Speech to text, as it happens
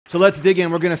So let's dig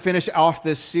in. We're going to finish off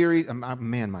this series.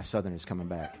 Man, my Southern is coming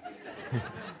back.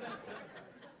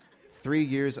 3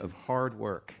 years of hard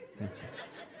work.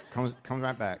 Comes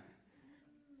right back.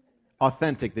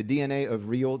 Authentic, the DNA of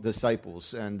real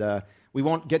disciples. And we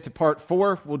won't get to part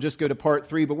 4. We'll just go to part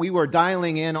 3. But we were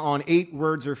dialing in on 8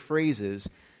 words or phrases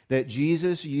that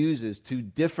Jesus uses to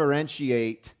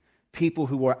differentiate people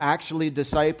who were actually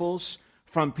disciples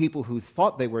from people who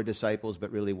thought they were disciples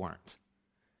but really weren't.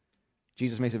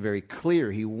 Jesus makes it very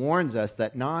clear. He warns us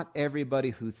that not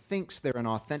everybody who thinks they're an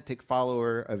authentic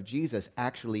follower of Jesus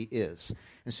actually is.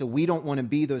 And so we don't want to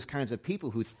be those kinds of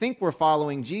people who think we're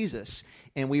following Jesus,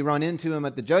 and we run into him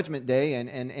at the judgment day,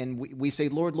 and we say,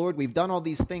 Lord, Lord, we've done all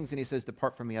these things, and he says,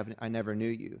 depart from me, I never knew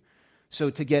you. So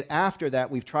to get after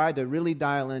that, we've tried to really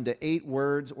dial into 8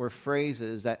 words or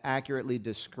phrases that accurately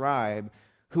describe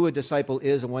who a disciple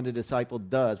is and what a disciple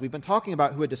does. We've been talking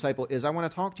about who a disciple is. I want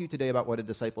to talk to you today about what a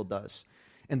disciple does.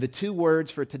 And the 2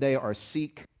 words for today are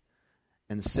seek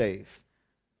and save.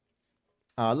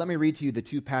 Let me read to you the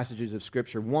 2 passages of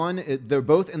Scripture. One, they're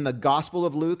both in the Gospel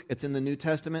of Luke. It's in the New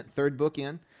Testament, 3rd book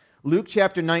in. Luke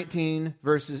chapter 19,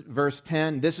 verse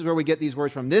 10. This is where we get these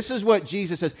words from. This is what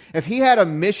Jesus says. If he had a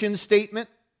mission statement,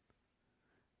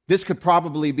 this could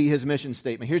probably be his mission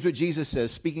statement. Here's what Jesus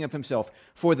says, speaking of himself.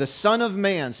 For the Son of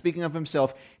Man, speaking of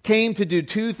himself, came to do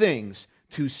 2 things,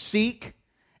 to seek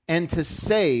and to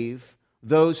save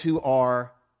those who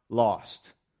are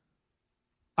lost.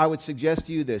 I would suggest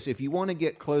to you this. If you want to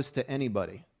get close to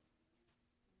anybody,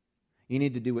 you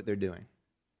need to do what they're doing.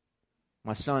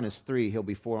 My son is 3. He'll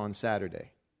be 4 on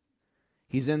Saturday.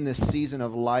 He's in this season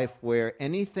of life where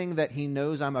anything that he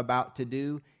knows I'm about to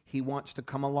do, he wants to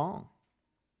come along.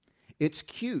 It's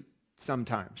cute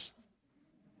sometimes.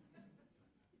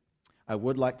 I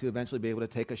would like to eventually be able to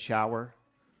take a shower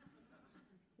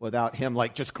without him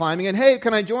like just climbing in. Hey,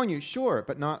 can I join you? Sure,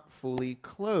 but not fully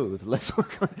clothed. Let's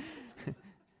work on it.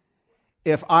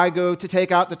 If I go to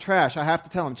take out the trash, I have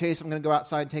to tell him, Chase, I'm going to go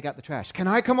outside and take out the trash. Can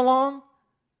I come along?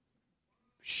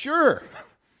 Sure.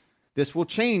 This will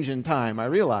change in time, I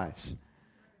realize.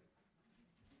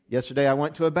 Yesterday I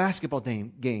went to a basketball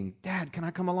game. Dad, can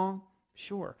I come along?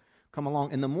 Sure. Come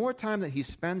along. And the more time that he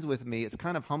spends with me, it's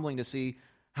kind of humbling to see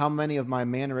how many of my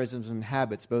mannerisms and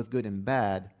habits, both good and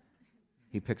bad,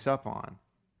 he picks up on.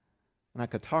 And I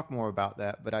could talk more about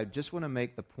that, but I just want to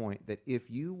make the point that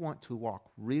if you want to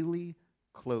walk really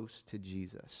close to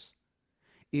Jesus,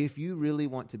 if you really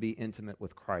want to be intimate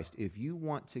with Christ, if you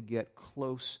want to get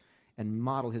close and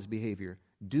model his behavior,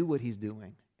 do what he's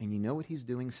doing. And you know what he's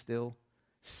doing still?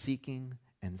 Seeking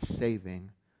and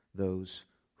saving those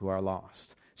who are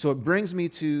lost. So it brings me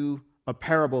to a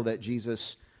parable that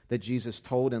Jesus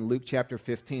told in Luke chapter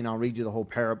 15. I'll read you the whole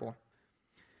parable.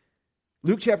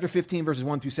 Luke chapter 15, verses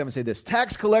 1 through 7 say this: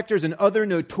 tax collectors and other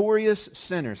notorious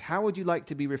sinners. How would you like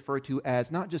to be referred to as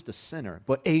not just a sinner,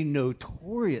 but a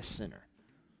notorious sinner?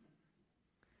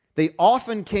 They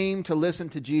often came to listen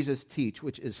to Jesus teach,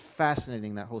 which is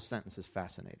fascinating. That whole sentence is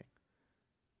fascinating.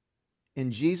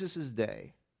 In Jesus'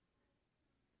 day,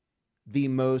 the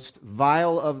most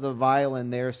vile of the vile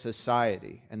in their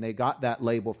society, and they got that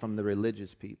label from the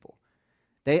religious people,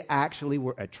 they actually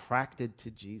were attracted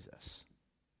to Jesus.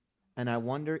 And I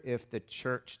wonder if the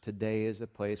church today is a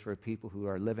place where people who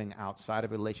are living outside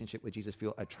of a relationship with Jesus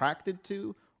feel attracted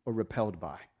to or repelled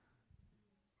by.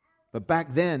 But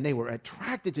back then, they were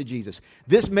attracted to Jesus.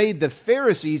 This made the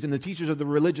Pharisees and the teachers of the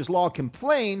religious law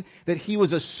complain that he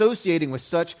was associating with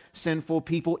such sinful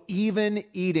people, even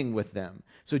eating with them.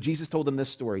 So Jesus told them this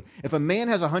story. If a man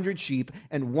has 100 sheep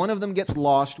and one of them gets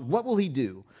lost, what will he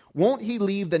do? Won't he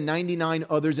leave the 99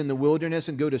 others in the wilderness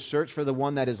and go to search for the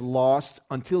one that is lost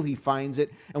until he finds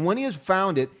it? And when he has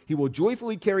found it, he will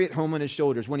joyfully carry it home on his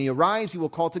shoulders. When he arrives, he will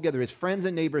call together his friends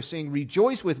and neighbors, saying,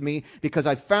 "Rejoice with me, because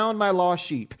I found my lost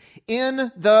sheep." In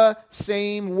the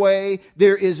same way,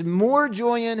 there is more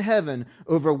joy in heaven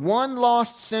over one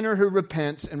lost sinner who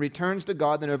repents and returns to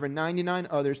God than over 99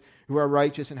 others who are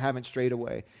righteous and haven't strayed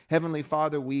away. Heavenly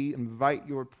Father, we invite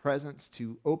your presence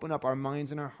to open up our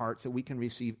minds and our hearts so we can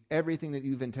receive everything that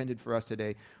you've intended for us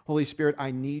today. Holy Spirit,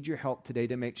 I need your help today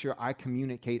to make sure I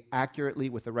communicate accurately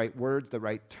with the right words, the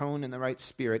right tone, and the right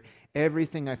spirit,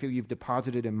 everything I feel you've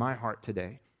deposited in my heart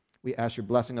today. We ask your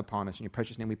blessing upon us. In your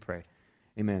precious name we pray.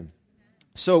 Amen.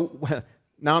 So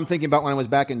now I'm thinking about when I was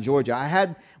back in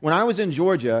Georgia. When I was in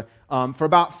Georgia, for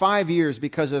about 5 years,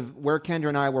 because of where Kendra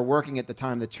and I were working at the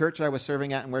time, the church I was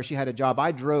serving at and where she had a job,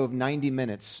 I drove 90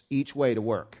 minutes each way to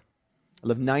work. I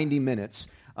lived 90 minutes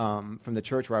from the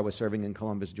church where I was serving in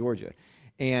Columbus, Georgia.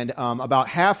 And about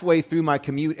halfway through my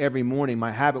commute every morning, my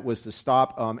habit was to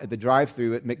stop at the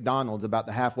drive-thru at McDonald's about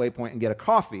the halfway point and get a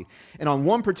coffee. And on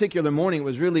one particular morning, it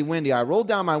was really windy. I rolled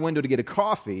down my window to get a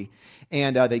coffee,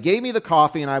 and they gave me the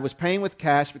coffee, and I was paying with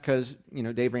cash because,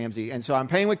 Dave Ramsey. And so I'm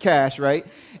paying with cash, right?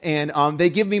 And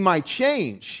they give me my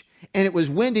change. And it was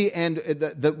windy, and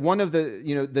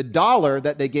the dollar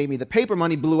that they gave me, the paper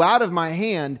money, blew out of my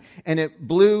hand, and it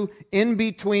blew in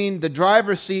between the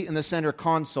driver's seat and the center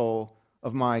console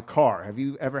of my car. Have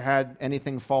you ever had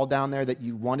anything fall down there that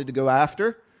you wanted to go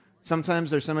after?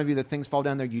 Sometimes there's some of you that things fall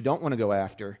down there you don't want to go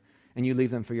after, and you leave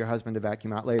them for your husband to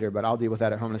vacuum out later, but I'll deal with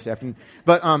that at home this afternoon.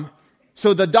 But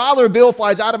so the dollar bill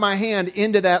flies out of my hand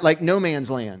into that like no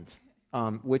man's land.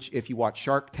 Which, if you watch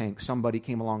Shark Tank, somebody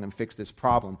came along and fixed this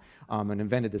problem and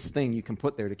invented this thing you can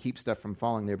put there to keep stuff from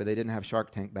falling there, but they didn't have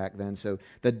Shark Tank back then. So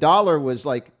the dollar was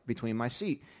like between my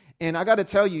seat. And I got to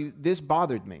tell you, this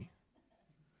bothered me.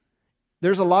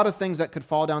 There's a lot of things that could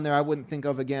fall down there I wouldn't think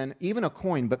of again, even a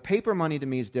coin, but paper money to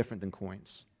me is different than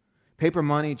coins. Paper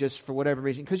money, just for whatever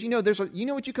reason, because you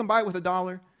know what you can buy with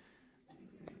 $1?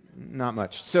 Not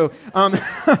much. So,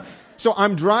 so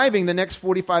I'm driving the next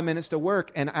 45 minutes to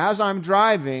work, and as I'm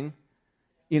driving,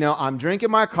 I'm drinking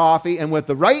my coffee, and with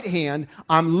the right hand,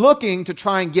 I'm looking to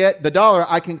try and get the dollar.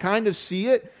 I can kind of see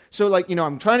it. So,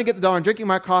 I'm trying to get the dollar and drinking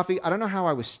my coffee. I don't know how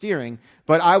I was steering,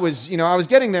 but I was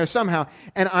getting there somehow.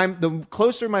 And the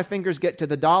closer my fingers get to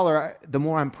the dollar, the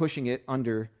more I'm pushing it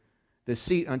under the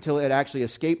seat until it actually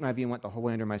escaped my view and went the whole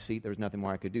way under my seat. There was nothing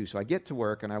more I could do. So I get to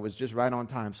work, and I was just right on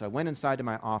time. So I went inside to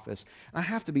my office. And I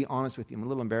have to be honest with you, I'm a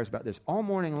little embarrassed about this. All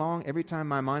morning long, every time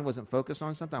my mind wasn't focused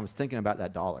on something, I was thinking about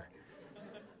that dollar.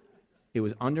 It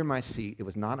was under my seat. It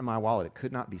was not in my wallet. It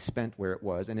could not be spent where it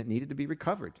was, and it needed to be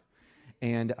recovered.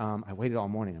 And I waited all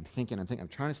morning. I'm thinking, I'm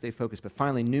trying to stay focused. But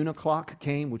finally, noon o'clock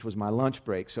came, which was my lunch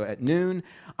break. So at noon,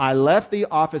 I left the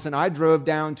office and I drove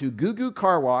down to Goo Goo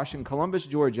Car Wash in Columbus,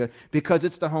 Georgia, because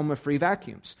it's the home of free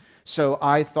vacuums. So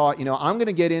I thought, I'm going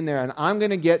to get in there and I'm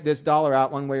going to get this dollar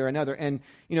out one way or another. And,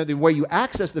 the way you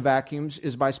access the vacuums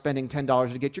is by spending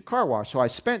 $10 to get your car washed. So I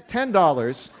spent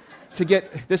 $10 to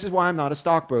get, this is why I'm not a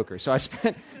stockbroker. So I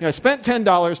spent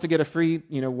 $10 to get a free,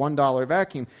 $1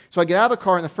 vacuum. So I get out of the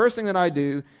car, and the first thing that I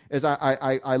do is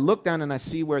I look down and I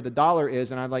see where the dollar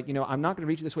is, and I'm like, I'm not going to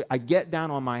reach it this way. I get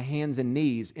down on my hands and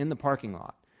knees in the parking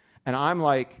lot, and I'm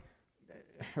like,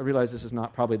 I realize this is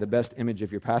not probably the best image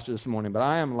of your pastor this morning, but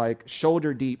I am like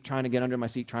shoulder deep trying to get under my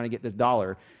seat, trying to get this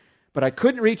dollar. But I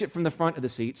couldn't reach it from the front of the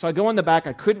seat. So I go in the back.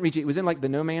 I couldn't reach it. It was in like the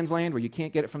no man's land where you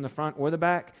can't get it from the front or the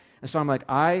back. And so I'm like,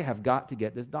 I have got to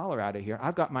get this dollar out of here.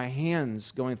 I've got my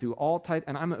hands going through all type,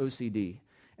 and I'm an OCD,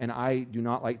 and I do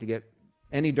not like to get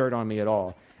any dirt on me at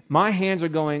all. My hands are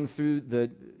going through the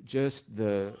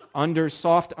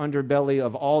soft underbelly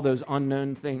of all those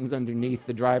unknown things underneath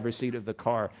the driver's seat of the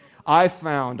car. I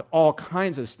found all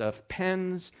kinds of stuff,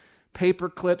 pens, paper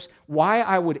clips. Why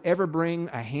I would ever bring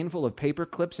a handful of paper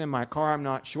clips in my car, I'm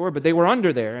not sure, but they were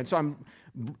under there. And so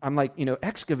I'm like,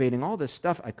 excavating all this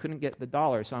stuff. I couldn't get the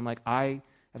dollar. So I'm like, I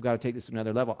have got to take this to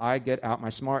another level. I get out my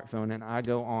smartphone and I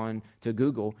go on to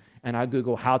Google, and I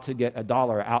Google how to get a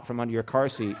dollar out from under your car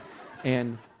seat.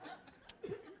 And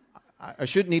I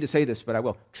shouldn't need to say this, but I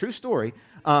will. True story.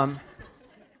 And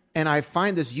I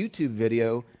find this YouTube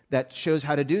video that shows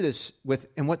how to do this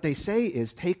and what they say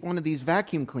is take one of these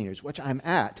vacuum cleaners, which I'm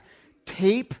at,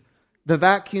 tape the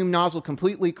vacuum nozzle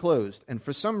completely closed. And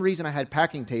for some reason, I had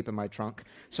packing tape in my trunk.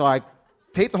 So I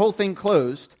taped the whole thing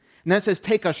closed. And then it says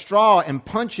take a straw and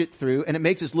punch it through. And it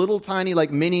makes this little tiny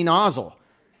like mini nozzle.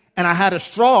 And I had a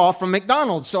straw from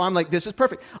McDonald's. So I'm like, this is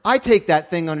perfect. I take that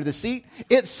thing under the seat.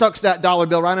 It sucks that dollar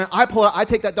bill right in. I pull it. I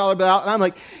take that dollar bill out. And I'm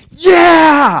like,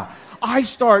 yeah! I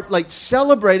start like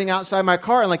celebrating outside my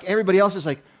car. And like everybody else is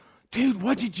like, dude,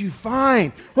 what did you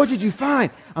find? What did you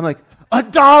find? I'm like,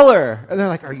 $1. And they're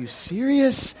like, are you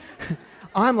serious?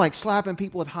 I'm like slapping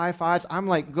people with high fives. I'm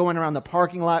like going around the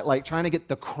parking lot, like trying to get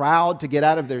the crowd to get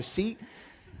out of their seat.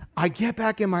 I get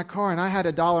back in my car, and I had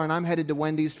 $1, and I'm headed to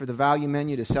Wendy's for the value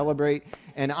menu to celebrate.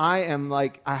 And I am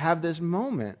like, I have this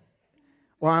moment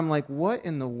where I'm like, what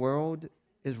in the world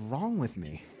is wrong with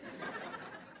me?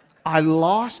 I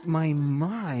lost my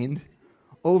mind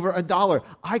over $1.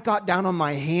 I got down on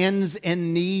my hands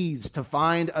and knees to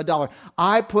find $1.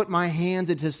 I put my hands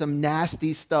into some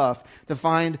nasty stuff to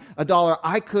find $1.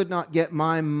 I could not get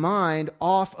my mind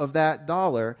off of that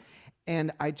dollar.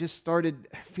 And I just started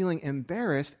feeling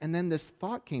embarrassed. And then this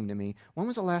thought came to me. When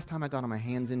was the last time I got on my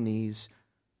hands and knees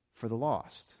for the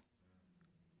lost?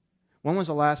 When was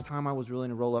the last time I was willing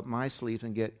to roll up my sleeves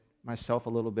and get myself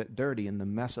a little bit dirty in the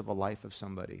mess of a life of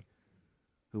somebody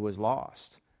who was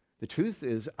lost? The truth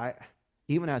is,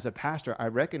 Even as a pastor, I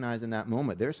recognize in that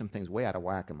moment there's some things way out of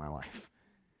whack in my life.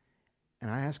 And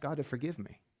I asked God to forgive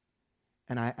me.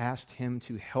 And I asked him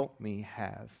to help me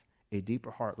have a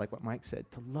deeper heart, like what Mike said,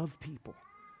 to love people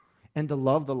and to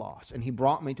love the lost. And he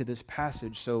brought me to this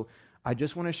passage. So I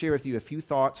just want to share with you a few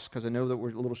thoughts, because I know that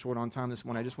we're a little short on time this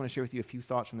morning. I just want to share with you a few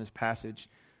thoughts from this passage,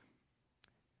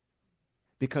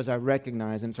 because I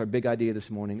recognize, and it's our big idea this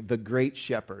morning, the great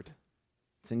shepherd.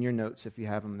 It's in your notes if you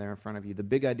have them there in front of you. The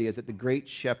big idea is that the great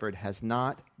shepherd has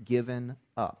not given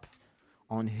up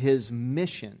on his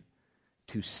mission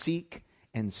to seek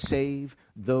and save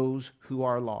those who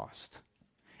are lost,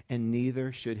 and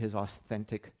neither should his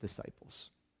authentic disciples.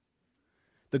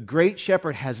 The great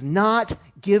shepherd has not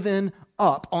given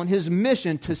up on his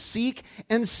mission to seek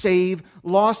and save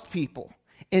lost people,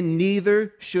 and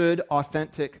neither should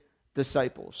authentic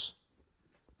disciples.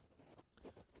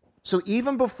 So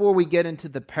even before we get into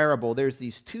the parable, there's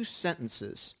these two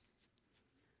sentences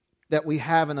that we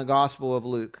have in the Gospel of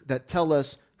Luke that tell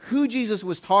us who Jesus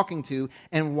was talking to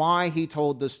and why he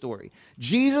told the story.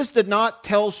 Jesus did not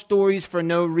tell stories for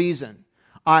no reason.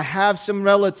 I have some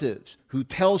relatives who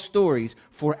tell stories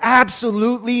for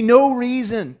absolutely no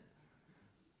reason.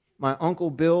 My Uncle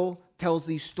Bill tells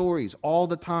these stories all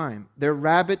the time. They're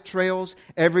rabbit trails.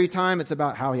 Every time it's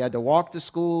about how he had to walk to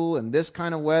school and this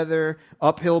kind of weather,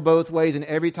 uphill both ways, and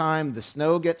every time the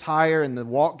snow gets higher and the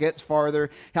walk gets farther.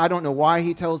 I don't know why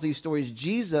he tells these stories.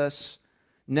 Jesus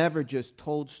never just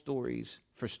told stories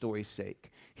for story's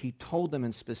sake. He told them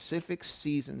in specific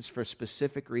seasons for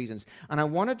specific reasons. And I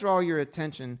want to draw your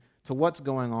attention to what's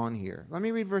going on here. Let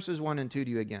me read verses 1 and 2 to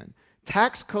you again.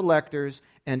 Tax collectors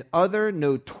and other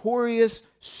notorious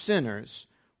sinners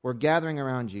were gathering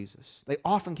around Jesus. They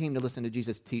often came to listen to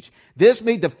Jesus teach. This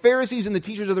made the Pharisees and the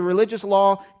teachers of the religious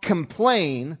law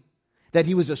complain that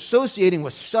he was associating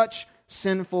with such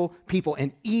sinful people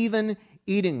and even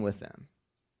eating with them.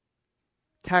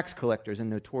 Tax collectors and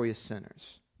notorious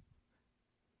sinners.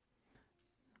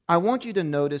 I want you to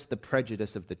notice the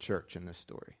prejudice of the church in this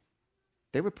story.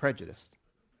 They were prejudiced.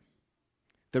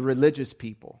 The religious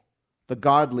people, the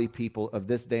godly people of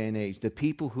this day and age, the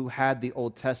people who had the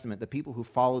Old Testament, the people who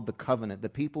followed the covenant, the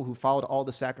people who followed all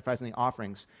the sacrifices and the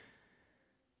offerings,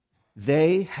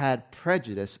 they had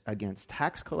prejudice against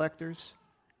tax collectors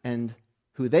and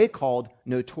who they called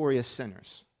notorious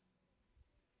sinners.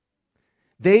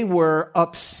 They were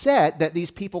upset that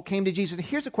these people came to Jesus.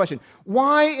 Here's a question.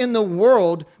 Why in the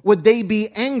world would they be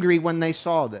angry when they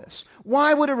saw this?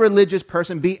 Why would a religious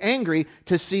person be angry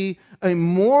to see a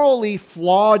morally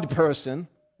flawed person,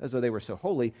 as though they were so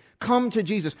holy, come to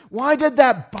Jesus? Why did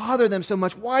that bother them so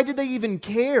much? Why did they even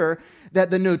care that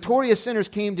the notorious sinners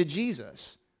came to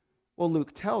Jesus? Well,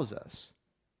 Luke tells us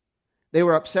they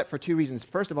were upset for two reasons.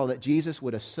 First of all, that Jesus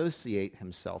would associate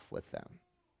himself with them.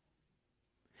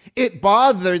 It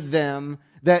bothered them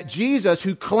that Jesus,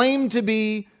 who claimed to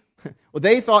be, well,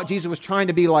 they thought Jesus was trying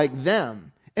to be like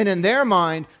them. And in their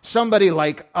mind, somebody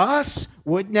like us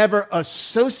would never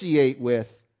associate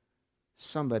with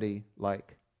somebody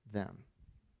like them.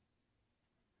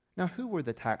 Now, who were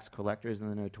the tax collectors and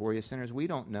the notorious sinners? We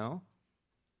don't know.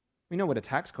 We know what a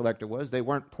tax collector was. They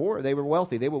weren't poor. They were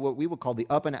wealthy. They were what we would call the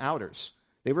up and outers.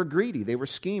 They were greedy. They were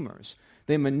schemers.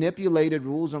 They manipulated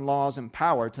rules and laws and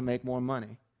power to make more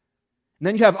money. And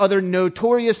then you have other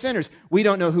notorious sinners. We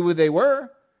don't know who they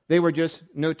were. They were just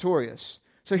notorious.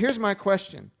 So here's my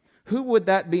question. Who would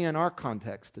that be in our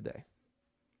context today?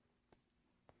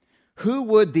 Who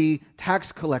would the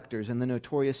tax collectors and the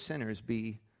notorious sinners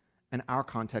be in our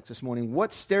context this morning? What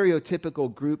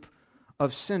stereotypical group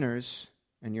of sinners,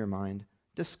 in your mind,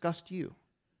 disgust you?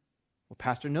 Well,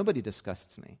 Pastor, nobody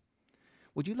disgusts me.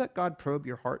 Would you let God probe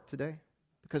your heart today?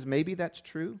 Because maybe that's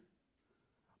true.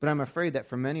 But I'm afraid that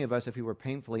for many of us, if we were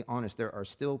painfully honest, there are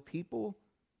still people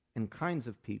and kinds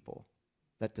of people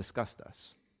that disgust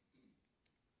us,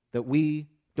 that we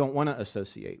don't want to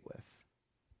associate with.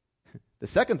 The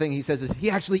second thing he says is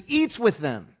he actually eats with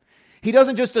them. He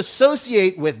doesn't just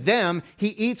associate with them, he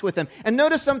eats with them. And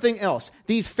notice something else.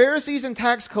 These Pharisees and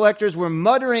tax collectors were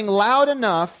muttering loud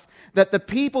enough that the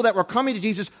people that were coming to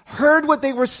Jesus heard what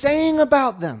they were saying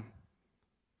about them.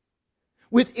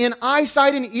 Within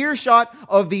eyesight and earshot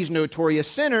of these notorious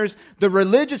sinners, the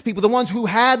religious people, the ones who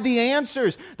had the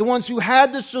answers, the ones who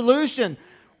had the solution,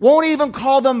 won't even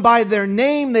call them by their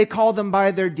name, they call them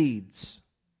by their deeds.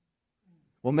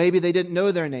 Well, maybe they didn't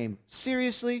know their name.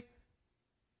 Seriously?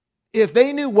 If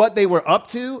they knew what they were up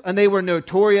to and they were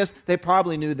notorious, they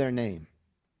probably knew their name.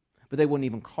 But they wouldn't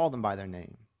even call them by their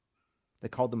name. They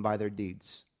called them by their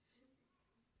deeds.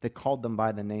 They called them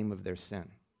by the name of their sin.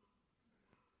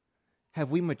 Have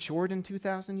we matured in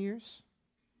 2,000 years?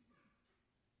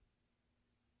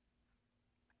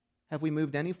 Have we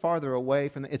moved any farther away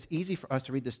from the... It's easy for us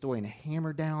to read this story and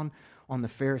hammer down on the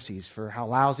Pharisees for how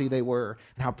lousy they were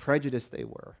and how prejudiced they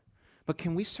were. But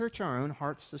can we search our own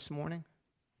hearts this morning?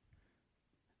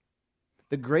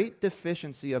 The great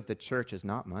deficiency of the church is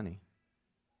not money.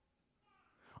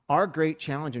 Our great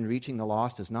challenge in reaching the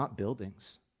lost is not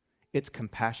buildings. It's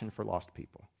compassion for lost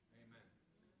people. Amen.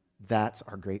 That's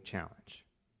our great challenge.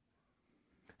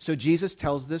 So Jesus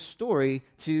tells this story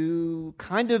to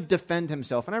kind of defend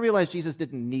himself. And I realize Jesus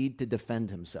didn't need to defend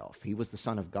himself. He was the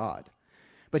Son of God.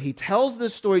 But he tells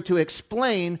this story to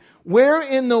explain where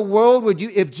in the world would you,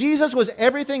 if Jesus was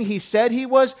everything he said he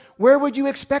was, where would you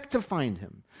expect to find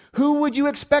him? Who would you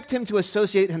expect him to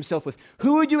associate himself with?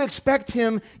 Who would you expect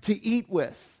him to eat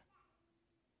with?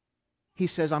 He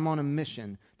says, I'm on a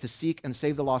mission to seek and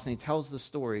save the lost. And he tells the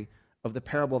story of the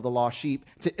parable of the lost sheep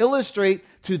to illustrate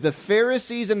to the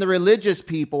Pharisees and the religious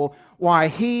people why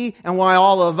he and why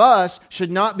all of us should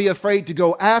not be afraid to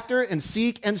go after and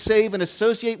seek and save and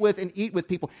associate with and eat with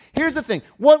people. Here's the thing.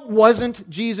 What wasn't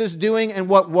Jesus doing and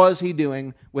what was he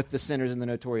doing with the sinners and the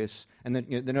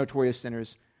notorious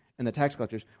sinners and the tax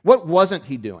collectors? What wasn't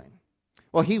he doing?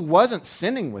 Well, he wasn't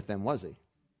sinning with them, was he?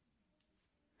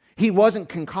 He wasn't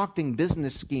concocting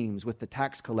business schemes with the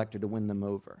tax collector to win them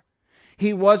over.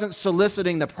 He wasn't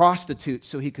soliciting the prostitutes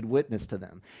so he could witness to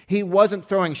them. He wasn't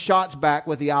throwing shots back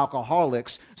with the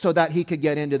alcoholics so that he could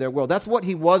get into their world. That's what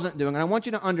he wasn't doing. And I want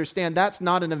you to understand that's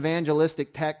not an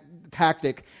evangelistic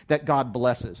tactic that God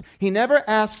blesses. He never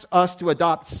asks us to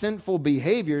adopt sinful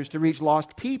behaviors to reach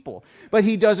lost people. But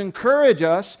he does encourage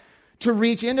us to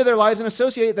reach into their lives and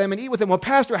associate them and eat with them. Well,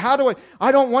 Pastor, how do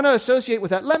I don't want to associate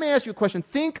with that. Let me ask you a question.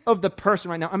 Think of the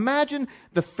person right now. Imagine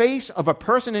the face of a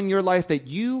person in your life that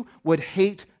you would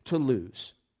hate to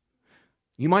lose.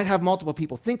 You might have multiple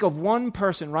people. Think of one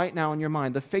person right now in your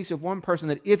mind, the face of one person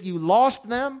that if you lost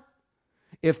them,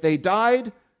 if they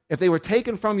died, if they were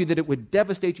taken from you, that it would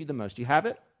devastate you the most. Do you have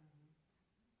it?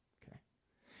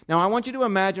 Now, I want you to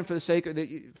imagine, for the sake of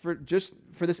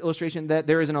for this illustration, that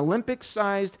there is an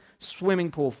Olympic-sized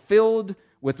swimming pool filled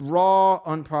with raw,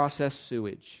 unprocessed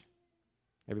sewage.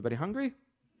 Everybody hungry?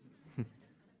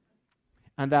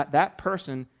 And that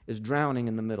person is drowning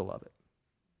in the middle of it.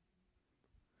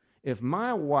 If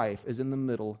my wife is in the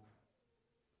middle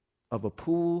of a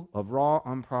pool of raw,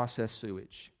 unprocessed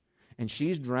sewage, and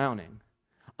she's drowning,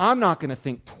 I'm not going to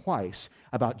think twice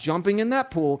about jumping in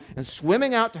that pool and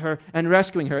swimming out to her and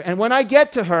rescuing her. And when I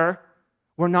get to her,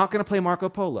 we're not going to play Marco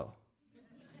Polo.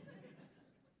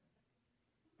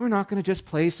 We're not going to just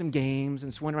play some games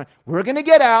and swim around. We're going to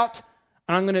get out,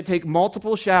 and I'm going to take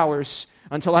multiple showers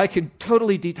until I can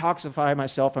totally detoxify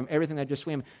myself from everything I just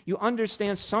swam. You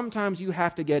understand, sometimes you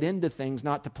have to get into things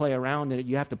not to play around in it.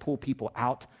 You have to pull people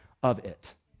out of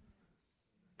it.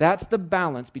 That's the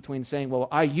balance between saying, well,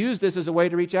 I use this as a way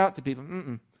to reach out to people.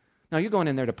 No, you're going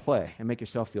in there to play and make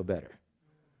yourself feel better.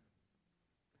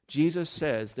 Jesus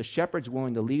says the shepherd's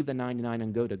willing to leave the 99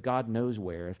 and go to God knows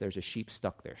where if there's a sheep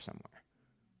stuck there somewhere.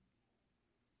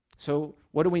 So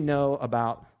what do we know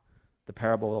about the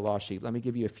parable of the lost sheep? Let me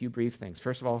give you a few brief things.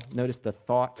 First of all, notice the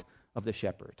thought of the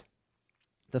shepherd.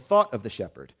 The thought of the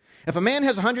shepherd. If a man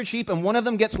has 100 sheep and one of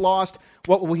them gets lost,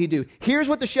 what will he do? Here's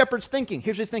what the shepherd's thinking.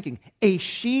 Here's his thinking. A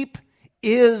sheep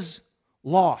is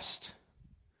lost.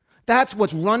 That's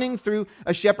what's running through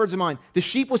a shepherd's mind. The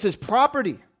sheep was his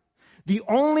property. The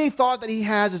only thought that he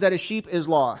has is that a sheep is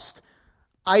lost.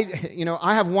 I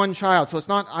have one child, so it's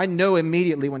not, I know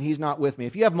immediately when he's not with me.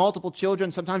 If you have multiple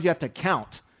children, sometimes you have to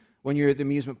count when you're at the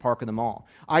amusement park or the mall.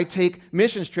 I take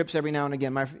missions trips every now and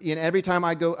again. Every time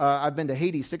I go, I've been to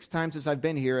Haiti 6 times since I've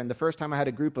been here, and the first time I had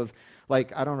a group of,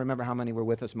 I don't remember how many were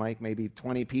with us, Mike, maybe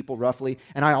 20 people roughly,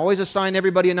 and I always assign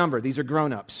everybody a number. These are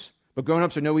grown-ups, but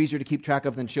grown-ups are no easier to keep track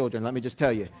of than children, let me just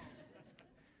tell you.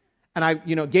 And I,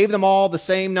 gave them all the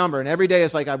same number, and every day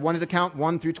it's like I wanted to count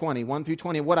 1 through 20, 1 through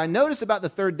 20. What I noticed about the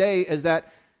third day is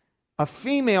that a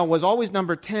female was always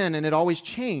number 10, and it always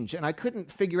changed, and I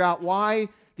couldn't figure out why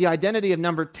the identity of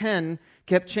number 10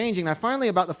 kept changing. Now, finally,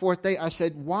 about the 4th day, I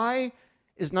said, why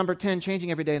is number 10 changing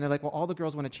every day? And they're like, well, all the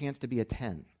girls want a chance to be a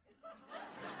 10.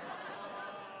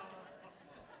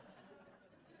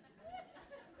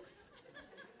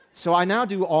 So I now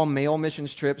do all male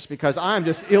missions trips because I'm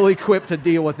just ill-equipped to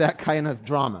deal with that kind of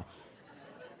drama.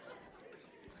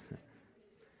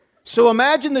 So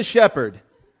imagine the shepherd,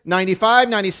 95,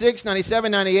 96,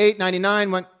 97, 98,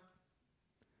 99, went,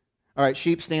 all right,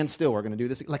 sheep, stand still. We're going to do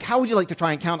this. How would you like to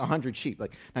try and count 100 sheep?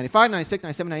 95, 96,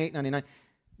 97, 98, 99,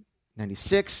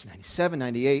 96, 97,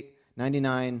 98,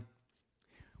 99.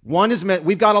 One is met.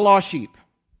 We've got a lost sheep.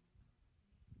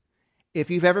 If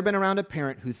you've ever been around a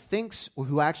parent who thinks or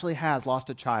who actually has lost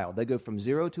a child, they go from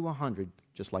 0 to 100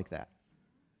 just like that.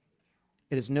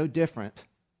 It is no different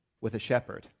with a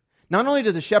shepherd. Not only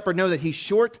does the shepherd know that he's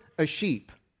short a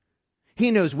sheep,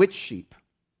 he knows which sheep.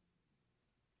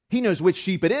 He knows which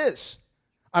sheep it is.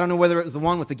 I don't know whether it was the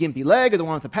one with the gimpy leg or the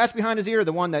one with the patch behind his ear or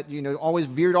the one that, always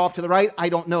veered off to the right. I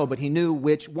don't know, but he knew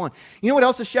which one. You know what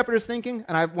else the shepherd is thinking?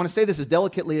 And I want to say this as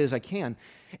delicately as I can.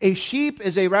 A sheep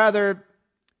is a rather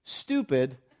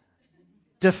stupid,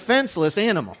 defenseless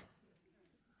animal.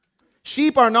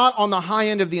 Sheep are not on the high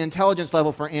end of the intelligence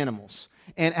level for animals.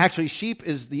 And actually, sheep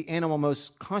is the animal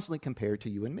most constantly compared to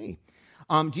you and me.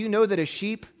 Do you know that a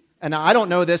sheep, and I don't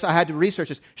know this, I had to research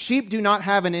this, sheep do not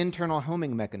have an internal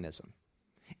homing mechanism.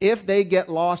 If they get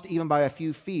lost even by a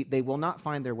few feet, they will not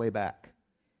find their way back.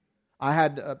 I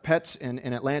had pets in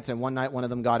Atlanta, and one night one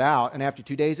of them got out, and after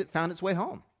 2 days it found its way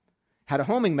home. Had a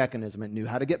homing mechanism. It knew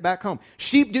how to get back home.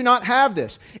 Sheep do not have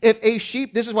this. If a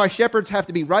sheep, this is why shepherds have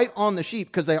to be right on the sheep,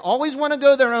 because they always want to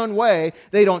go their own way.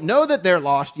 They don't know that they're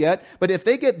lost yet, but if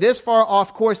they get this far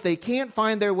off course, they can't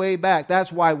find their way back.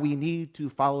 That's why we need to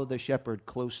follow the shepherd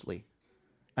closely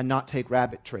and not take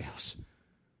rabbit trails.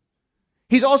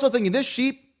 He's also thinking, this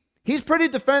sheep, he's pretty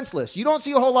defenseless. You don't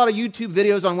see a whole lot of YouTube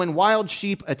videos on when wild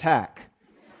sheep attack.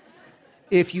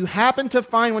 If you happen to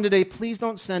find one today, please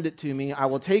don't send it to me. I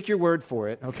will take your word for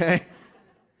it, okay?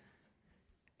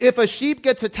 If a sheep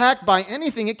gets attacked by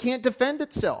anything, it can't defend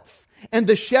itself. And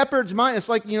the shepherd's mind, it's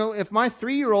like, if my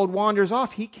 3-year-old wanders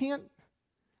off, he can't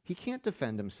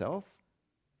defend himself.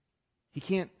 He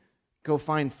can't go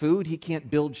find food. He can't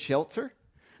build shelter.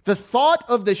 The thought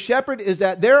of the shepherd is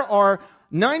that there are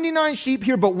 99 sheep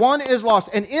here, but one is lost.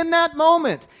 And in that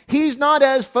moment, he's not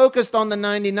as focused on the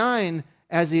 99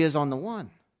 as he is on the one.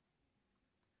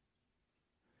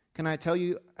 Can I tell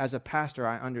you, as a pastor,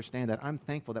 I understand that. I'm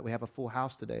thankful that we have a full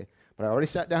house today. But I already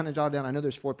sat down and jotted down. I know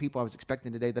there's 4 people I was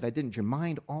expecting today that I didn't. Your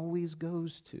mind always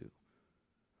goes to.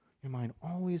 Your mind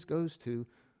always goes to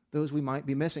those we might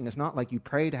be missing. It's not like you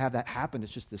pray to have that happen.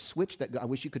 It's just the switch that I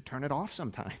wish you could turn it off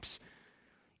sometimes.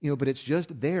 But it's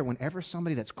just there whenever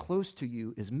somebody that's close to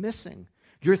you is missing.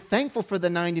 You're thankful for the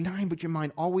 99, but your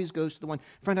mind always goes to the one.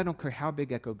 Friend, I don't care how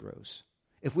big Echo grows.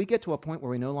 If we get to a point where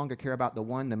we no longer care about the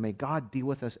one, then may God deal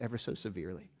with us ever so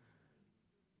severely.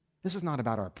 This is not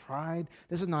about our pride.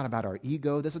 This is not about our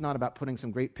ego. This is not about putting some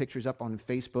great pictures up on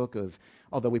Facebook of,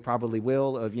 although we probably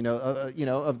will, of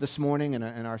of this morning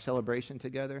and our celebration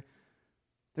together.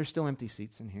 There's still empty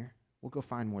seats in here. We'll go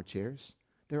find more chairs.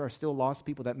 There are still lost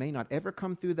people that may not ever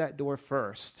come through that door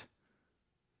first,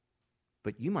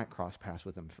 but you might cross paths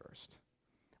with them first.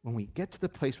 When we get to the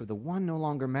place where the one no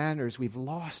longer matters, we've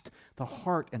lost the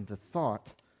heart and the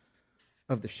thought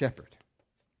of the shepherd.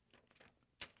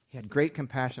 He had great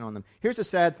compassion on them. Here's the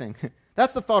sad thing.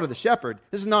 That's the thought of the shepherd.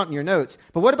 This is not in your notes.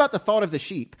 But what about the thought of the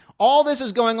sheep? All this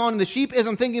is going on, and the sheep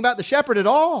isn't thinking about the shepherd at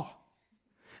all.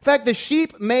 In fact, the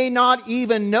sheep may not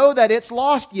even know that it's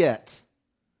lost yet.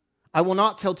 I will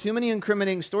not tell too many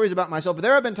incriminating stories about myself, but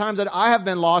there have been times that I have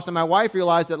been lost, and my wife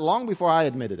realized it long before I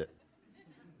admitted it.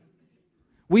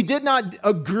 We did not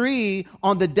agree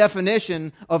on the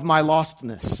definition of my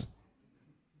lostness.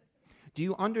 Do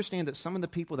you understand that some of the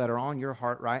people that are on your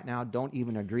heart right now don't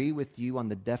even agree with you on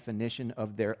the definition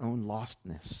of their own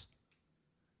lostness?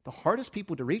 The hardest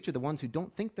people to reach are the ones who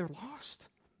don't think they're lost.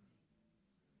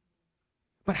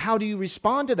 But how do you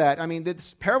respond to that? I mean,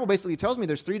 this parable basically tells me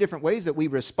there's 3 different ways that we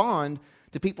respond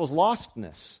to people's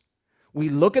lostness. We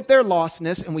look at their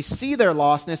lostness and we see their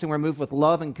lostness and we're moved with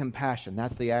love and compassion.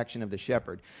 That's the action of the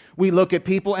shepherd. We look at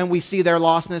people and we see their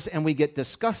lostness and we get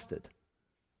disgusted.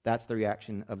 That's the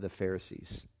reaction of the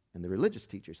Pharisees and the religious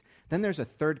teachers. Then there's a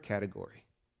third category,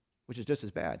 which is just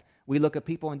as bad. We look at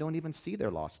people and don't even see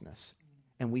their lostness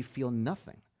and we feel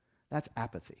nothing. That's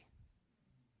apathy.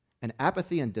 And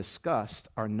apathy and disgust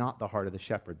are not the heart of the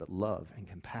shepherd, but love and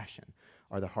compassion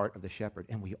are the heart of the shepherd.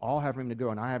 And we all have room to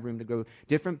grow, and I have room to grow.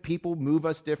 Different people move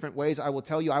us different ways. I will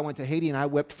tell you, I went to Haiti, and I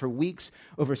wept for weeks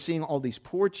over seeing all these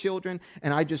poor children.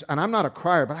 And I'm not a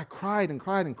crier, but I cried and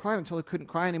cried and cried until I couldn't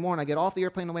cry anymore. And I get off the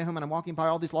airplane on the way home, and I'm walking by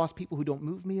all these lost people who don't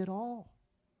move me at all.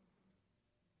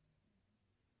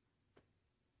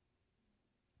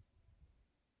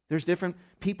 There's different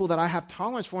people that I have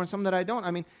tolerance for and some that I don't.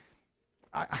 I mean,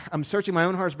 I'm searching my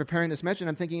own heart as preparing this message, and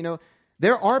I'm thinking,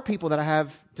 there are people that I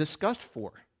have disgust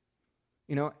for.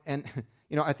 And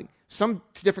I think some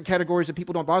different categories of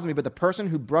people don't bother me, but the person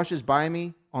who brushes by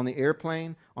me on the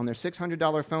airplane, on their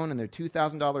 $600 phone and their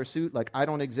 $2,000 suit, like I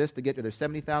don't exist, to get to their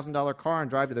 $70,000 car and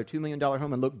drive to their $2 million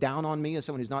home and look down on me as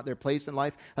someone who's not their place in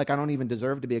life, like I don't even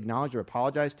deserve to be acknowledged or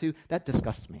apologized to, that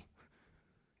disgusts me.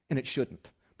 And it shouldn't.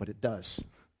 but it does.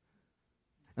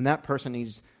 And that person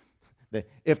needs,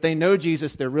 if they know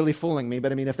Jesus, they're really fooling me.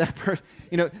 But I mean, if that person,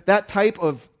 that type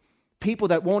of people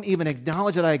that won't even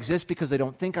acknowledge that I exist because they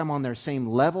don't think I'm on their same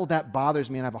level, that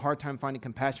bothers me, and I have a hard time finding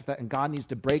compassion for that. And God needs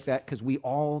to break that because we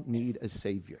all need a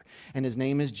Savior. And His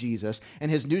name is Jesus.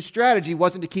 And His new strategy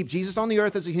wasn't to keep Jesus on the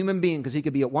earth as a human being because He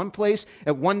could be at one place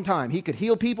at one time. He could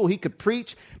heal people. He could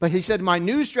preach. But He said, my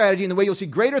new strategy and the way you'll see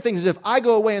greater things is if I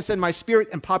go away and send my Spirit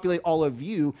and populate all of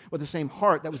you with the same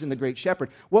heart that was in the Great Shepherd.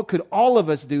 What could all of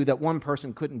us do that one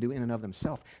person couldn't do in and of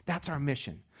themselves? That's our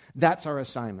mission. That's our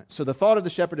assignment. So the thought of the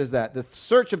shepherd is that. The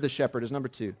search of the shepherd is number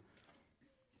 2.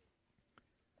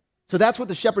 So that's what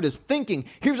the shepherd is thinking.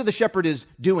 Here's what the shepherd is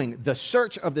doing. The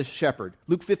search of the shepherd.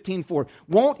 Luke 15:4.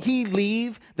 Won't he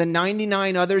leave the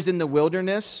 99 others in the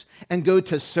wilderness and go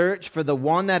to search for the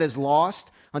one that is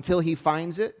lost until he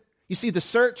finds it? You see, the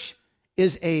search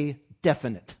is a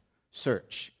definite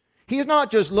search. He is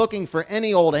not just looking for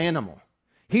any old animal.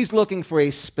 He's looking for a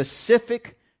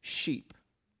specific sheep.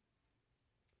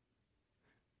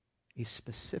 A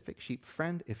specific sheep.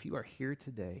 Friend, if you are here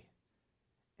today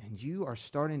and you are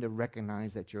starting to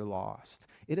recognize that you're lost,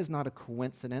 it is not a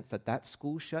coincidence that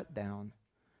school shut down,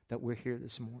 that we're here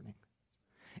this morning.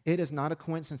 It is not a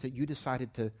coincidence that you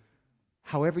decided to,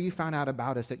 however you found out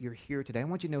about us, that you're here today. I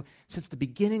want you to know, since the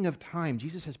beginning of time,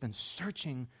 Jesus has been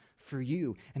searching for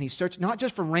you. And He searched not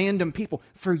just for random people,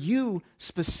 for you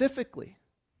specifically.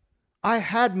 I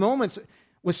had moments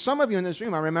with some of you in this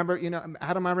room. I remember,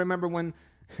 Adam, I remember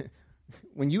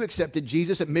when you accepted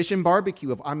Jesus at Mission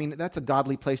Barbecue. I mean, that's a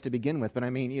godly place to begin with, but I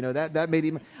mean, that made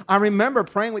him. I remember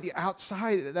praying with you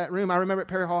outside that room. I remember at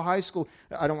Perry Hall High School.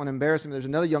 I don't want to embarrass him. There's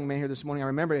another young man here this morning. I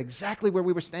remember exactly where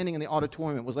we were standing in the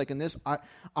auditorium. It was like in this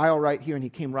aisle right here, and he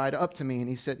came right up to me, and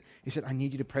he said, I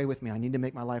need you to pray with me. I need to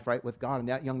make my life right with God. And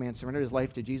that young man surrendered his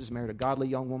life to Jesus, married a godly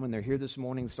young woman. They're here this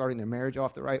morning, starting their marriage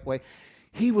off the right way.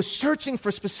 He was searching for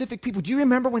specific people. Do you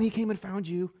remember when he came and found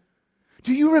you?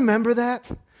 Do you remember that?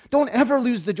 Don't ever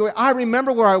lose the joy. I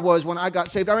remember where I was when I got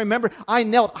saved. I remember I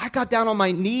got down on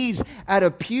my knees at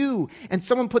a pew and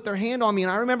someone put their hand on me.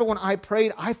 And I remember when I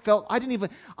prayed, I felt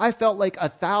like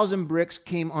 1,000 bricks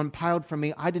came unpiled from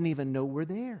me. I didn't even know were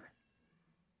there.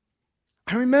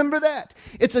 I remember that.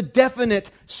 It's a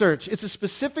definite search. It's a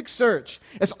specific search.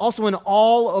 It's also an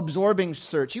all-absorbing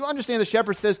search. You understand the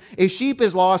shepherd says, a sheep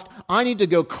is lost. I need to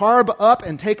go carb up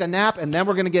and take a nap, and then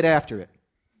we're going to get after it.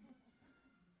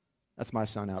 That's my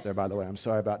son out there, by the way. I'm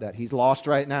sorry about that. He's lost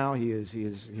right now. He's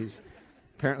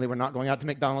apparently we're not going out to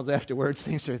McDonald's afterwards.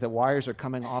 The wires are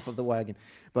coming off of the wagon.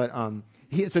 But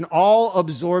it's an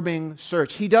all-absorbing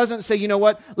search. He doesn't say, you know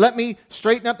what, let me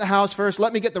straighten up the house first.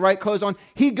 Let me get the right clothes on.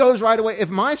 He goes right away. If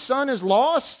my son is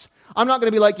lost, I'm not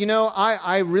going to be like,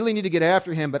 I really need to get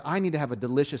after him, but I need to have a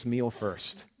delicious meal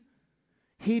first.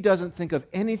 He doesn't think of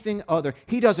anything other.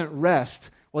 He doesn't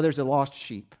rest while there's a lost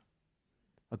sheep.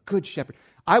 A good shepherd.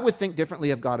 I would think differently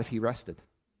of God if He rested.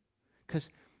 Because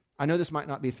I know this might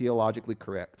not be theologically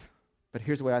correct, but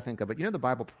here's the way I think of it. The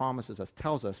Bible promises us,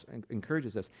 tells us, and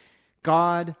encourages us,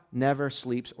 God never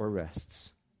sleeps or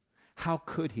rests. How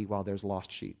could He while there's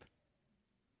lost sheep?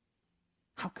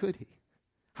 How could He?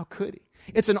 How could He?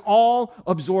 It's an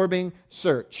all-absorbing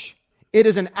search. It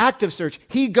is an active search.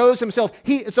 He goes Himself.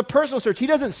 It's a personal search. He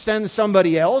doesn't send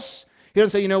somebody else. He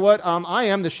doesn't say, you know what, I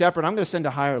am the shepherd. I'm going to send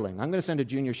a hireling. I'm going to send a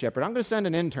junior shepherd. I'm going to send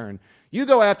an intern. You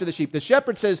go after the sheep. The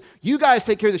shepherd says, you guys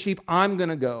take care of the sheep. I'm going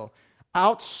to go.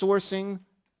 Outsourcing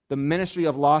the ministry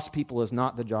of lost people is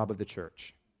not the job of the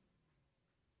church.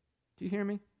 Do you hear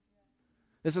me?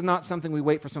 This is not something we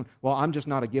wait for someone. Well, I'm just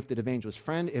not a gifted evangelist.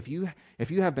 Friend, if you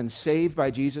have been saved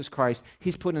by Jesus Christ,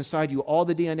 He's put inside you all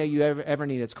the DNA you ever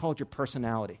need. It's called your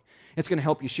personality. It's going to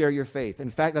help you share your faith. In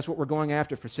fact, that's what we're going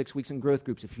after for 6 weeks in growth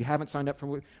groups. If you haven't signed up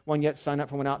for one yet, sign up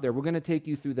for one out there. We're going to take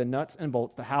you through the nuts and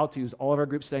bolts, the how-tos, all of our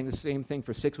groups saying the same thing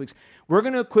for 6 weeks. We're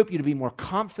going to equip you to be more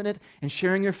confident in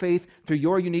sharing your faith through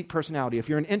your unique personality. If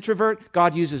you're an introvert,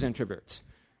 God uses introverts.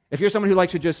 If you're someone who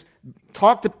likes to just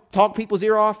talk people's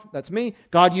ear off, that's me.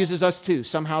 God uses us too,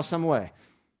 somehow, some way.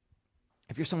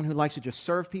 If you're someone who likes to just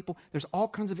serve people, there's all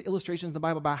kinds of illustrations in the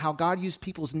Bible about how God used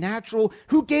people's natural.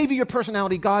 Who gave you your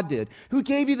personality? God did. Who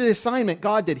gave you the assignment?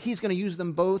 God did. He's going to use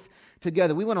them both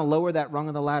together. We want to lower that rung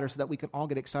of the ladder so that we can all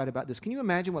get excited about this. Can you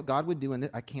imagine what God would do in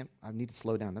this? I need to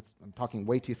slow down. I'm talking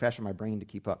way too fast for my brain to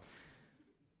keep up.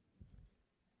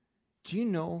 Do you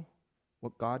know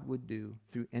what God would do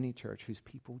through any church whose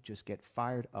people just get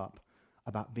fired up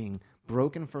about being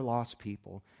broken for lost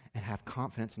people and have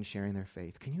confidence in sharing their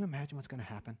faith? Can you imagine what's going to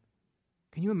happen?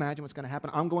 Can you imagine what's going to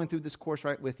happen? I'm going through this course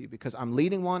right with you because I'm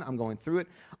leading one. I'm going through it.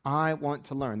 I want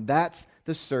to learn. That's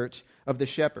the search of the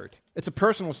shepherd. It's a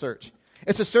personal search.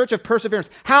 It's a search of perseverance.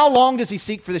 How long does he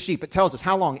seek for the sheep? It tells us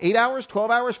how long? 8 hours, 12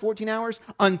 hours, 14 hours?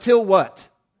 Until what?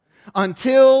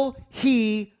 Until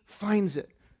he finds it.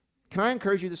 Can I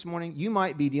encourage you this morning? You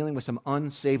might be dealing with some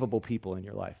unsavable people in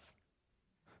your life.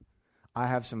 I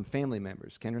have some family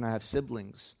members. Kendra and I have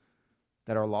siblings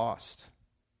that are lost.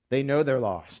 They know they're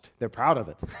lost. They're proud of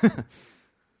it.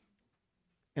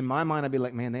 In my mind, I'd be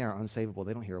like, man, they are unsavable.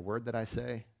 They don't hear a word that I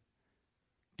say.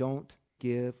 Don't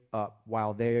give up.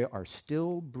 While they are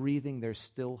still breathing, there's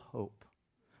still hope.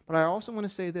 But I also want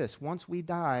to say this. Once we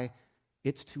die,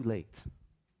 it's too late.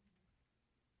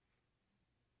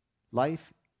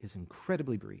 Life is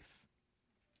incredibly brief.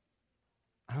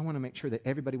 I want to make sure that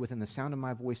everybody within the sound of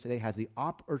my voice today has the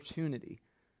opportunity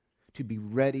to be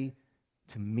ready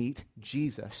to meet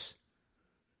Jesus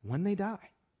when they die.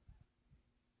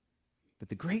 But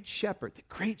the great shepherd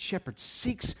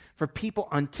seeks for people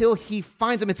until he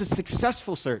finds them. It's a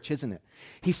successful search, isn't it?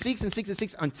 He seeks and seeks and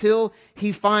seeks until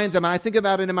he finds them. And I think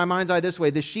about it in my mind's eye this way.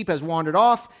 This sheep has wandered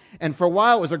off, and for a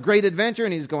while it was a great adventure,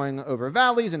 and he's going over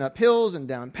valleys and up hills and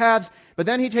down paths. But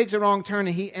then he takes a wrong turn,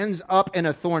 and he ends up in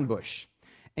a thorn bush.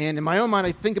 And in my own mind,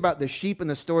 I think about the sheep in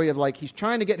the story of like he's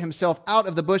trying to get himself out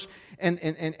of the bush, and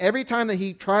every time that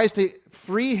he tries to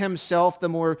free himself, the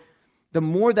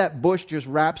more that bush just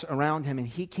wraps around him, and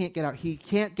he can't get out. He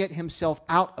can't get himself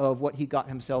out of what he got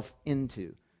himself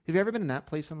into. Have you ever been in that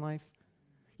place in life?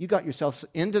 You got yourself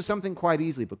into something quite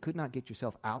easily, but could not get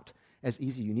yourself out as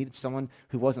easy. You needed someone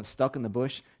who wasn't stuck in the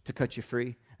bush to cut you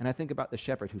free. And I think about the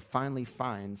shepherd who finally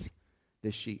finds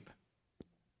this sheep.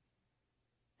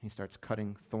 He starts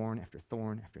cutting thorn after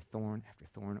thorn after thorn after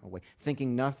thorn away,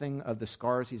 thinking nothing of the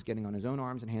scars he's getting on his own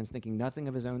arms and hands, thinking nothing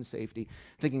of his own safety,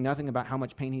 thinking nothing about how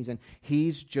much pain he's in.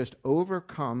 He's just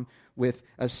overcome with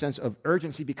a sense of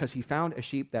urgency because he found a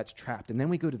sheep that's trapped. And then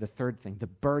we go to the third thing, the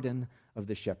burden of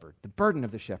the shepherd. The burden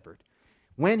of the shepherd.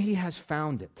 When he has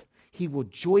found it, he will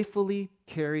joyfully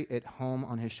carry it home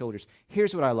on his shoulders.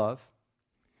 Here's what I love.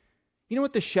 You know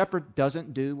what the shepherd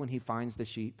doesn't do when he finds the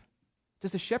sheep?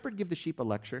 Does the shepherd give the sheep a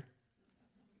lecture?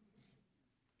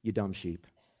 You dumb sheep.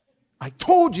 I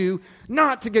told you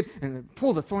not to get, and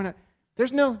pull the thorn out.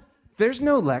 There's no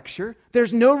lecture.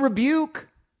 There's no rebuke.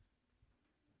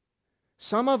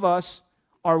 Some of us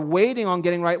are waiting on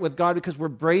getting right with God because we're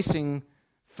bracing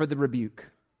for the rebuke.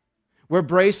 We're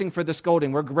bracing for the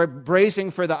scolding. We're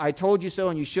bracing for the I told you so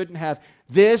and you shouldn't have.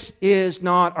 This is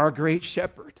not our great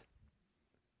shepherd.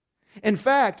 In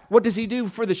fact, what does he do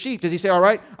for the sheep? Does he say, all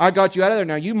right, I got you out of there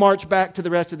now. You march back to the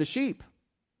rest of the sheep.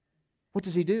 What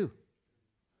does he do?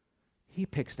 He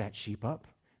picks that sheep up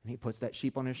and he puts that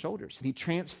sheep on his shoulders. And he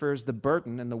transfers the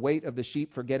burden and the weight of the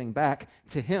sheep for getting back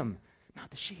to him, not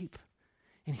the sheep.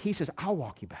 And he says, I'll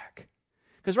walk you back.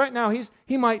 Because right now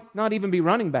he might not even be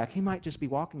running back. He might just be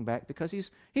walking back because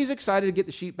he's excited to get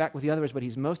the sheep back with the others, but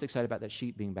he's most excited about that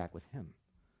sheep being back with him.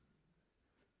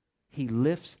 He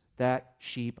lifts that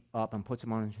sheep up and puts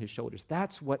him on his shoulders.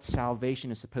 That's what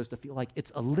salvation is supposed to feel like.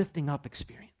 It's a lifting up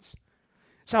experience.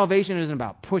 Salvation isn't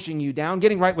about pushing you down.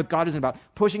 Getting right with God isn't about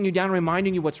pushing you down and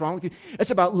reminding you what's wrong with you.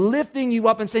 It's about lifting you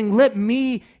up and saying, let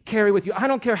me carry with you. I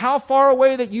don't care how far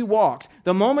away that you walked.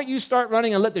 The moment you start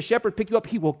running and let the shepherd pick you up,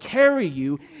 he will carry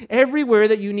you everywhere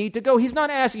that you need to go. He's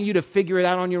not asking you to figure it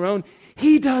out on your own.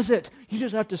 He does it. You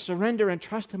just have to surrender and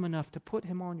trust him enough to put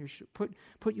him on your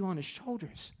put you on his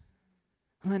shoulders.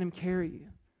 And let him carry you.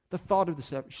 The thought of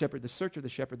the shepherd, the search of the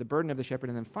shepherd, the burden of the shepherd,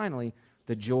 and then finally,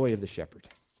 the joy of the shepherd.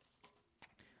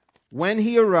 When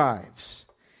he arrives,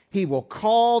 he will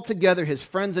call together his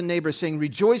friends and neighbors, saying,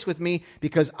 rejoice with me,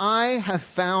 because I have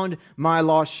found my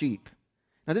lost sheep.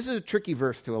 Now, this is a tricky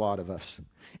verse to a lot of us.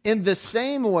 In the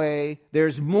same way,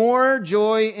 there's more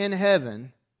joy in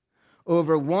heaven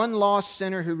over one lost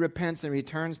sinner who repents and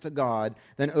returns to God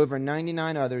than over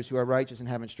 99 others who are righteous and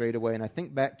haven't strayed away. And I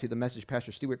think back to the message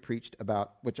Pastor Stewart preached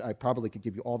about, which I probably could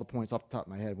give you all the points off the top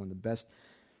of my head, one of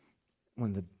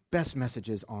the best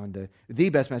messages on the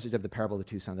best message of the parable of the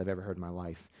two sons I've ever heard in my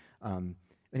life. And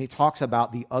he talks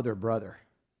about the other brother,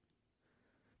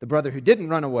 the brother who didn't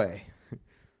run away,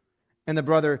 and the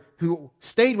brother who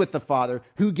stayed with the father,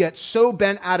 who gets so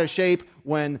bent out of shape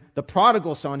when the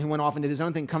prodigal son who went off and did his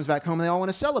own thing comes back home and they all want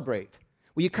to celebrate.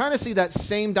 Well, you kind of see that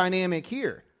same dynamic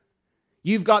here.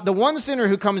 You've got the one sinner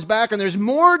who comes back, and there's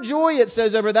more joy, it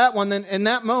says, over that one than in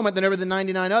that moment than over the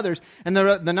 99 others. And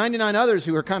the 99 others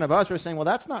who are kind of us are saying, well,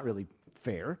 that's not really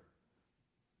fair.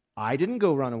 I didn't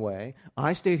go run away.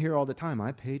 I stayed here all the time.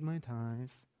 I paid my tithe.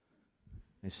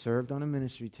 I served on a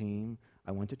ministry team.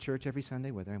 I went to church every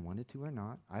Sunday, whether I wanted to or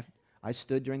not. I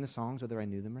stood during the songs, whether I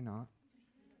knew them or not.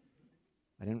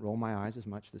 I didn't roll my eyes as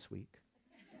much this week.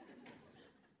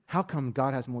 How come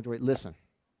God has more joy? Listen,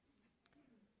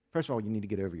 first of all, you need to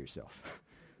get over yourself.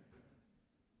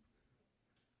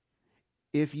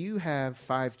 If you have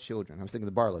 5 children, I was thinking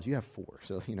of the Barlows, you have 4.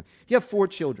 So, if you have 4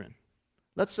 children,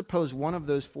 let's suppose one of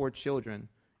those 4 children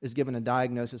is given a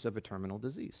diagnosis of a terminal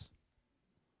disease.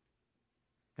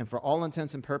 And for all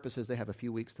intents and purposes, they have a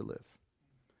few weeks to live.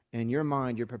 In your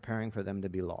mind, you're preparing for them to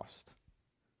be lost.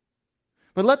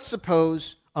 But let's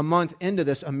suppose a month into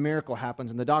this, a miracle happens,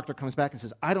 and the doctor comes back and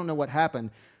says, I don't know what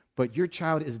happened, but your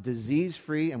child is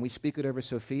disease-free, and we speak it over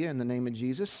Sophia in the name of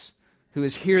Jesus, who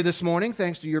is here this morning,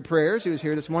 thanks to your prayers, who is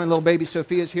here this morning. Little baby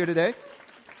Sophia is here today.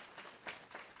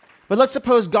 But let's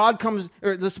suppose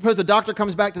let's suppose the doctor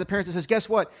comes back to the parents and says, guess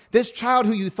what? This child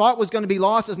who you thought was going to be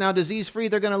lost is now disease-free.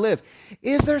 They're going to live.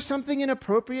 Is there something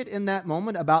inappropriate in that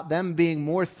moment about them being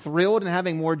more thrilled and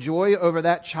having more joy over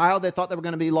that child they thought they were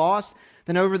going to be lost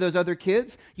than over those other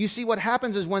kids? You see, what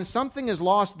happens is when something is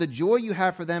lost, the joy you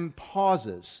have for them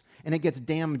pauses and it gets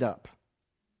dammed up.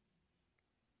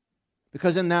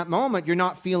 Because in that moment, you're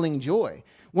not feeling joy.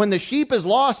 When the sheep is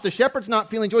lost, the shepherd's not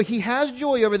feeling joy. He has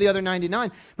joy over the other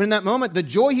 99. But in that moment, the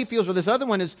joy he feels for this other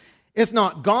one it's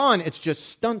not gone. It's just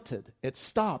stunted. It's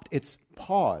stopped. It's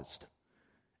paused.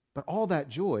 But all that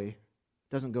joy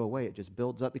doesn't go away. It just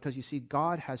builds up because you see,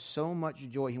 God has so much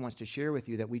joy he wants to share with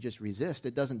you that we just resist.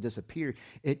 It doesn't disappear.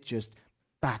 It just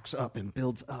backs up and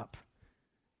builds up.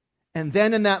 And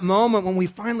then in that moment, when we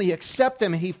finally accept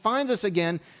him and he finds us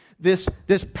again, this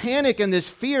panic and this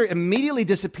fear immediately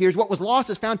disappears. What was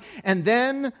lost is found. And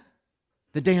then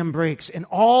the dam breaks. And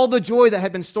all the joy that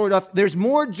had been stored up, there's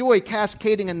more joy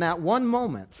cascading in that one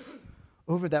moment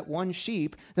over that one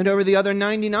sheep than over the other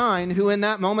 99 who in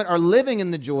that moment are living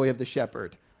in the joy of the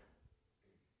shepherd.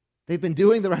 They've been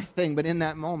doing the right thing, but in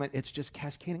that moment, it's just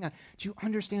cascading out. Do you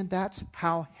understand? That's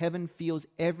how heaven feels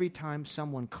every time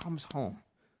someone comes home.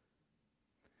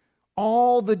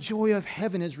 All the joy of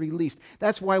heaven is released.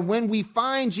 That's why when we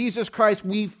find Jesus Christ,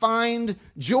 we find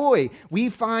joy. We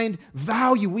find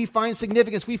value. We find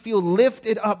significance. We feel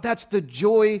lifted up. That's the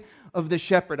joy of the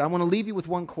shepherd. I want to leave you with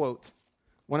one quote.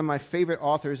 One of my favorite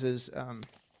authors is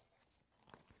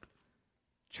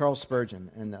Charles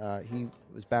Spurgeon. And he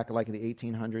was back like in the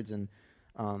 1800s. And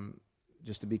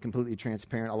just to be completely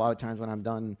transparent, a lot of times when I'm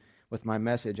done with my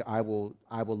message, I will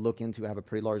look into, I have a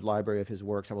pretty large library of his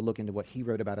works. I will look into what he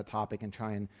wrote about a topic and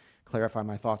try and clarify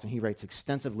my thoughts. And he writes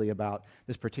extensively about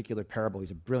this particular parable.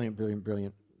 He's a brilliant, brilliant,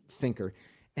 brilliant thinker.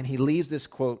 And he leaves this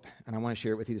quote, and I want to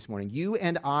share it with you this morning. You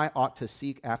and I ought to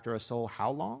seek after a soul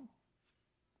how long?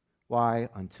 Why?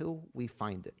 Until we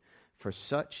find it. For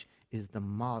such is the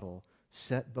model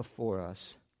set before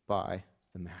us by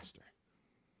the Master.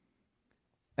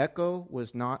 Echo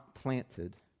was not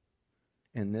planted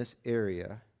in this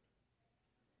area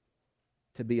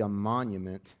to be a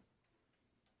monument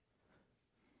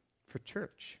for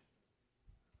church,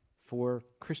 for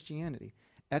Christianity.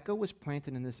 Echo was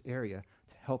planted in this area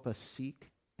to help us seek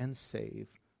and save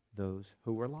those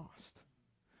who were lost.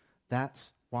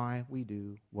 That's why we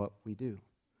do what we do.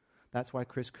 That's why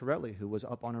Chris Corelli, who was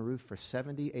up on a roof for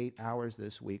 78 hours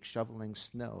this week shoveling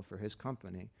snow for his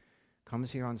company,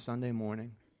 comes here on Sunday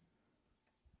morning,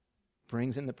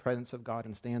 brings in the presence of God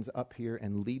and stands up here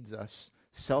and leads us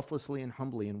selflessly and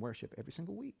humbly in worship every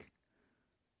single week.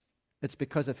 It's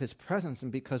because of his presence and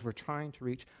because we're trying to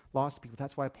reach lost people.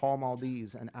 That's why Paul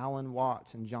Maldiz and Alan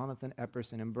Watts and Jonathan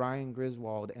Epperson and Brian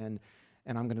Griswold and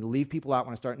I'm going to leave people out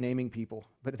when I start naming people,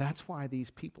 but that's why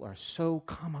these people are so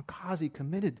kamikaze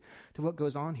committed to what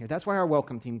goes on here. That's why our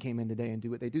welcome team came in today and do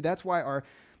what they do. That's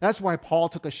why Paul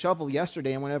took a shovel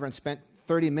yesterday and went over and spent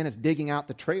 30 minutes digging out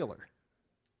the trailer.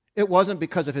 It wasn't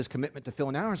because of his commitment to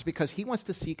filling hours, because he wants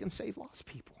to seek and save lost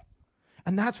people.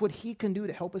 And that's what he can do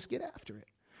to help us get after it.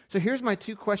 So here's my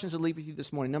 2 questions to leave with you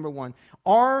this morning. Number 1,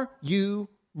 are you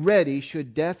ready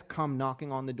should death come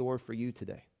knocking on the door for you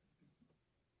today?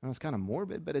 Well, it's kind of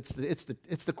morbid, but it's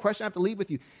the question I have to leave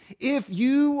with you. If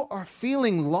you are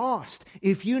feeling lost,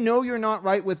 if you know you're not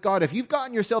right with God, if you've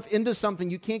gotten yourself into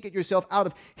something you can't get yourself out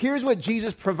of, here's what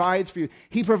Jesus provides for you.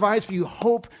 He provides for you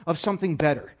hope of something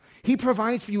better. He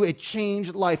provides for you a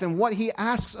changed life. And what he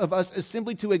asks of us is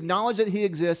simply to acknowledge that he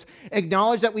exists,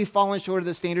 acknowledge that we've fallen short of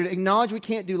the standard, acknowledge we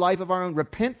can't do life of our own,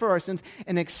 repent for our sins,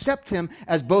 and accept him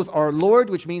as both our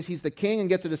Lord, which means he's the king and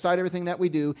gets to decide everything that we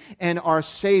do, and our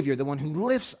Savior, the one who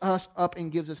lifts us up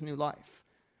and gives us new life.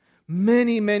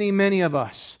 Many, many, many of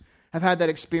us have had that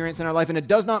experience in our life, and it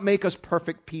does not make us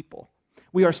perfect people.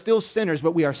 We are still sinners,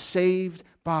 but we are saved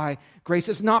by grace.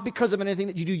 It's not because of anything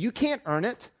that you do. You can't earn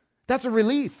it. That's a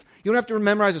relief. You don't have to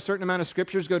memorize a certain amount of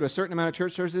scriptures, go to a certain amount of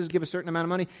church services, give a certain amount of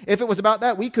money. If it was about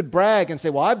that, we could brag and say,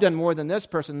 well, I've done more than this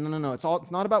person. No.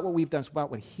 It's not about what we've done. It's about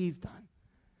what he's done.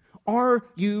 Are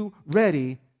you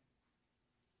ready?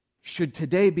 Should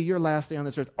today be your last day on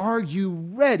this earth? Are you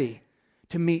ready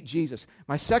to meet Jesus?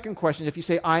 My second question, if you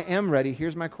say, I am ready,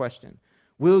 here's my question.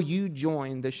 Will you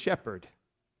join the shepherd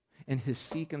in his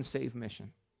seek and save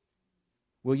mission?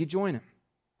 Will you join him?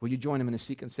 Will you join him in his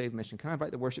seek and save mission? Can I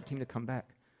invite the worship team to come back?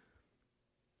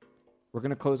 We're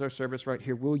going to close our service right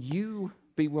here. Will you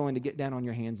be willing to get down on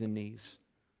your hands and knees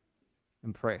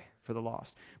and pray for the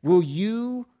lost? Will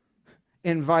you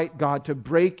invite God to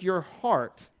break your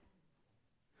heart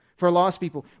for lost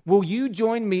people? Will you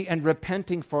join me in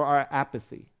repenting for our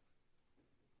apathy,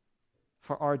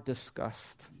 for our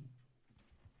disgust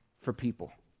for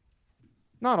people?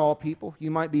 Not all people.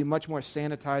 You might be much more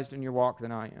sanitized in your walk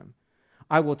than I am.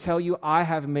 I will tell you, I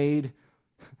have made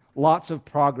lots of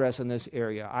progress in this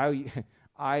area.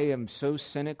 I am so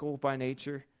cynical by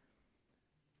nature.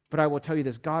 But I will tell you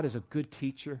this, God is a good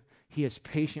teacher. He is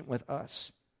patient with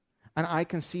us. And I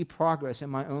can see progress in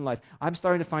my own life. I'm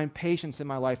starting to find patience in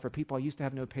my life for people I used to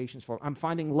have no patience for. I'm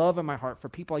finding love in my heart for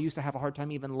people I used to have a hard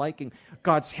time even liking.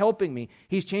 God's helping me.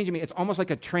 He's changing me. It's almost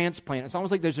like a transplant. It's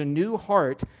almost like there's a new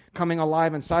heart coming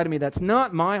alive inside of me that's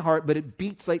not my heart, but it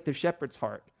beats like the shepherd's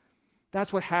heart.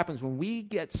 That's what happens when we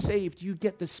get saved. You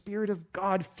get the Spirit of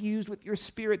God fused with your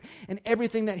spirit, and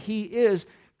everything that He is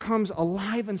comes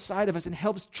alive inside of us and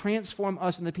helps transform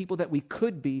us into the people that we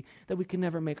could be, that we can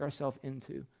never make ourselves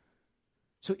into.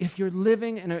 So if you're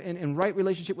living in right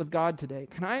relationship with God today,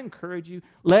 can I encourage you,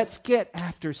 let's get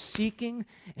after seeking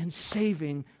and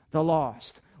saving the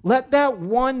lost. Let that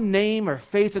one name or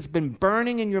face that's been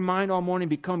burning in your mind all morning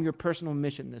become your personal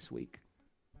mission this week.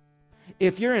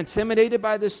 If you're intimidated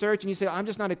by this search and you say, I'm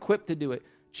just not equipped to do it,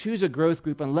 choose a growth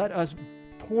group and let us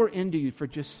pour into you for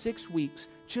just 6 weeks.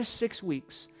 Just 6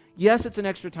 weeks. Yes, it's an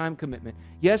extra time commitment.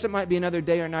 Yes, it might be another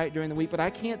day or night during the week, but I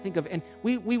can't think of, and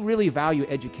we really value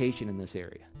education in this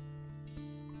area.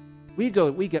 We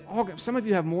get all, some of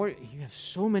you have more, you have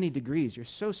so many degrees. You're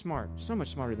so smart, so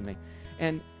much smarter than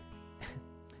me.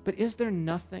 But is there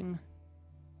nothing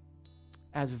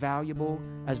as valuable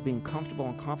as being comfortable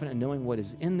and confident in knowing what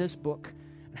is in this book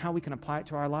and how we can apply it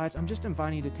to our lives? I'm just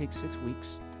inviting you to take 6 weeks,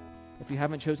 if you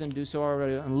haven't chosen to do so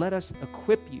already, and let us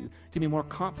equip you to be more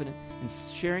confident in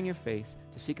sharing your faith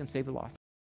to seek and save the lost.